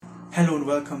Hello and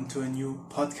welcome to a new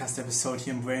podcast episode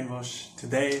here in Brainwash.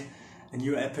 Today, a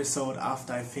new episode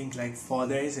after I think like 4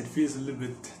 days. It feels a little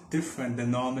bit different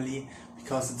than normally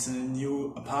because it's in a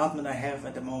new apartment I have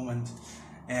at the moment.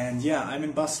 And yeah, I'm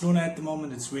in Barcelona at the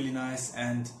moment. It's really nice,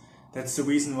 and that's the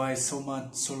reason why so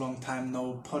long time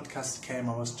no podcast came.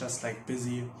 I was just like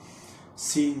busy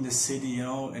seeing the city,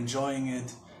 enjoying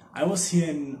it. I was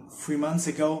here 3 months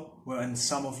ago, when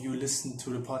some of you listened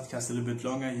to the podcast a little bit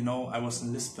longer. I was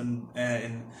in Lisbon,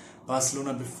 in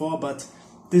Barcelona before, but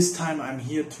this time I'm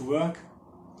here to work.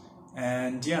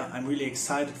 And yeah, I'm really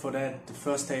excited for that. The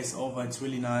first day is over, it's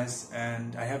really nice,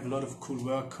 and I have a lot of cool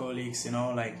work colleagues,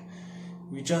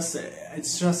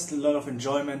 it's just a lot of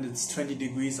enjoyment. It's 20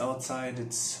 degrees outside,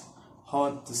 it's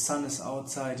hot, the sun is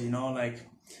outside,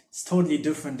 it's totally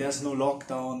different. There's no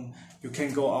lockdown, you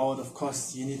can go out. Of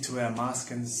course you need to wear a mask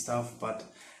and stuff, but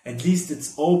at least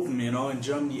it's open. In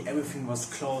Germany everything was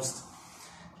closed,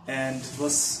 and it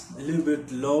was a little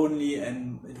bit lonely,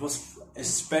 and it was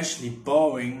especially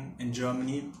boring in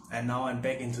Germany. And now I'm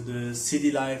back into the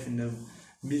city life, in the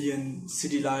million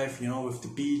city life, with the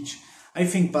beach. I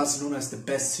think Barcelona is the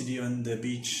best city on the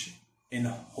beach in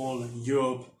whole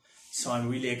Europe, so I'm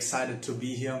really excited to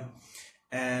be here.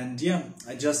 And yeah,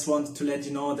 I just wanted to let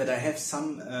you know that I have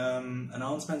some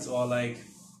announcements or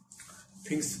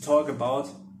things to talk about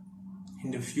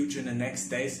in the future, in the next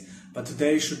days. But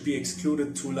today should be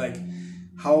excluded to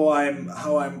how I'm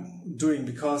doing,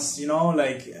 because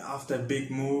after a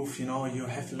big move, you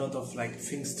have a lot of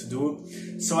things to do.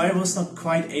 So I was not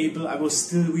quite able. I was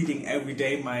still reading every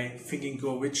day my Think and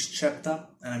Grow Rich chapter,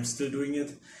 and I'm still doing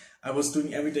it. I was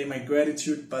doing every day my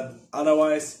gratitude, but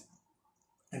otherwise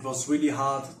it was really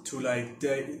hard to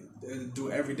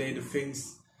do every day the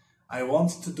things I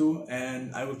wanted to do,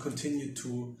 and I will continue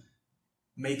to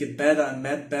make it better and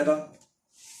better.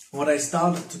 What I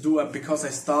started to do, because I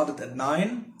started at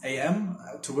 9 a.m.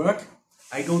 to work,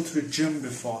 I go to the gym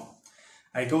before.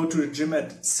 I go to the gym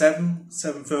at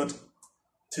 7:30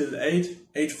 till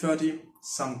 8:30.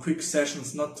 Some quick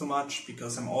sessions, not too much,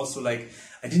 because I'm also I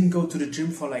didn't go to the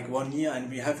gym for 1 year, and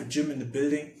we have a gym in the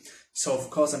building. So of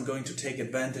course I'm going to take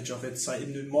advantage of it. So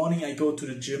in the morning I go to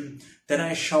the gym, then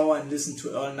I shower and listen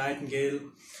to Earl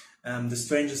Nightingale, The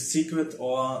Strangest Secret,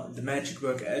 or the Magic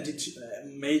Word Attitudes.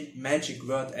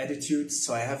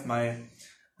 So I have my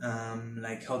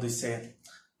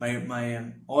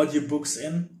my audiobooks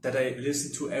in that I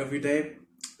listen to every day,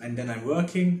 and then I'm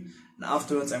working, and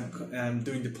afterwards I'm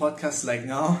doing the podcast like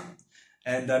now,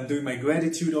 and I'm doing my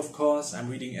gratitude. Of course I'm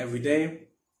reading every day.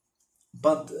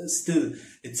 But still,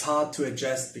 it's hard to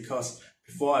adjust, because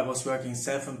before I was working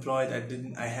self-employed,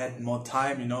 I had more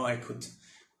time, I could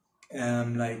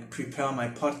prepare my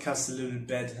podcast a little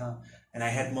better, and I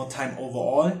had more time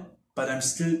overall. But I'm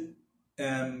still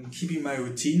keeping my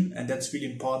routine, and that's really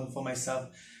important for myself.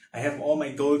 I have all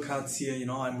my goal cards here,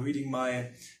 I'm reading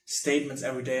my statements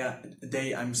every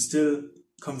day. I'm still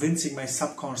convincing my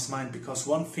subconscious mind, because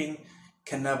one thing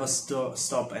can never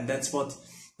stop, and that's what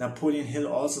Napoleon Hill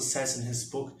also says in his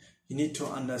book. You need to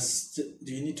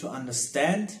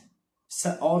understand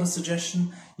all the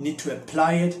suggestion. You need to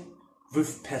apply it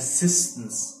with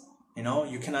persistence.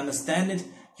 You can understand it,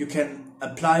 you can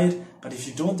apply it, but if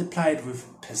you don't apply it with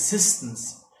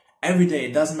persistence every day,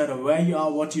 it doesn't matter where you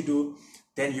are, what you do,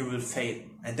 then you will fail.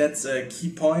 And that's a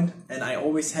key point. And I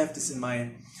always have this in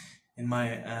my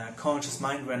conscious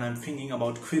mind when I'm thinking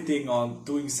about quitting or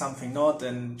doing something not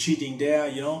and cheating there.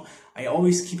 I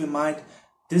always keep in mind,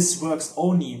 this works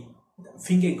only.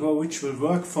 Think and Grow Rich will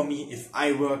work for me if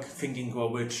I work Think and Grow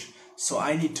Rich. So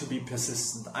I need to be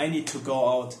persistent. I need to go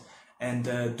out and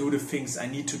do the things I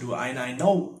need to do, and I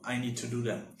know I need to do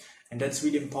them. And that's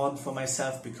really important for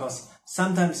myself, because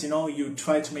sometimes you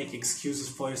try to make excuses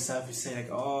for yourself. You say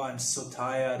oh, I'm so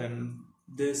tired and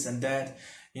this and that.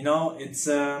 It's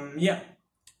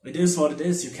it is what it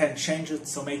is. You can't change it,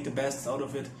 so make the best out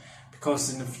of it,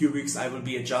 because in a few weeks I will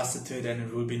be adjusted to it and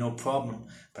it will be no problem.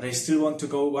 But I still want to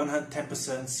go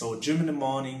 110%. So gym in the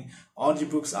morning,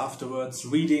 audiobooks afterwards,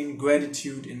 reading,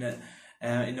 gratitude in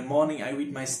the morning. I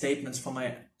read my statements for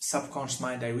my subconscious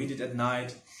mind. I read it at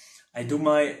night. I do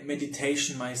my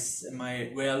meditation, my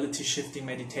reality shifting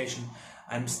meditation.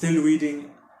 I'm still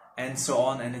reading, and so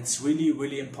on. And it's really,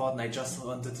 really important. I just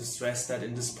wanted to stress that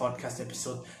in this podcast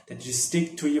episode, that you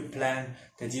stick to your plan,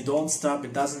 that you don't stop.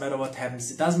 It doesn't matter what happens.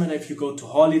 It doesn't matter if you go to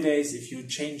holidays, if you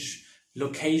change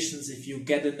locations, if you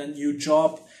get a new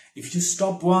job. If you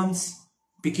stop once,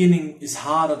 beginning is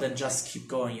harder than just keep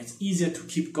going. It's easier to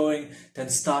keep going than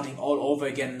starting all over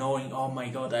again, knowing, oh my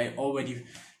God, I already,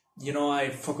 I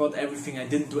forgot everything. I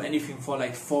didn't do anything for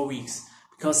 4 weeks.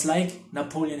 Because like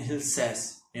Napoleon Hill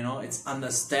says, You know, it's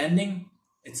understanding,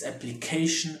 it's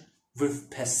application with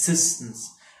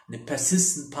persistence. And the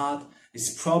persistent part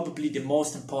is probably the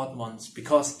most important one,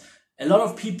 because a lot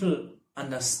of people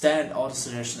understand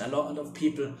autosuggestion. A lot of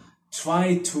people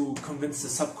try to convince the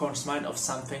subconscious mind of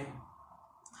something,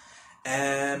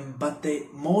 but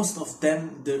most of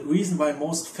them, the reason why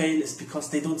most fail is because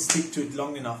they don't stick to it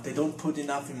long enough. They don't put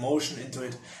enough emotion into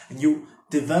it. And you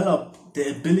develop the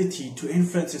ability to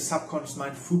influence your subconscious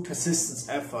mind through persistence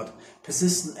effort.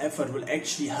 Persistent effort will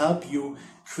actually help you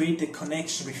create the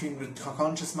connection between the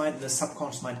conscious mind and the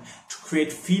subconscious mind, to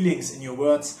create feelings in your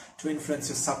words, to influence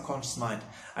your subconscious mind.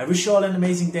 I wish you all an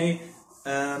amazing day.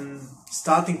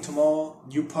 Starting tomorrow,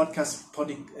 new podcast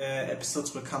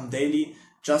episodes will come daily,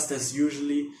 just as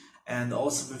usually, and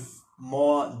also with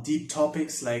more deep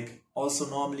topics like also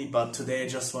normally. But today I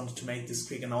just wanted to make this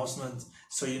quick announcement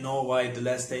so you know why the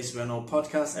last days were no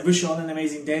podcast. I wish you all an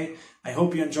amazing day. I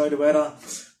hope you enjoy the weather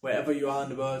wherever you are in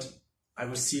the world. I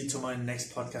will see you tomorrow in the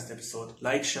next podcast episode.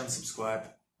 Like, share and subscribe.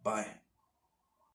 Bye.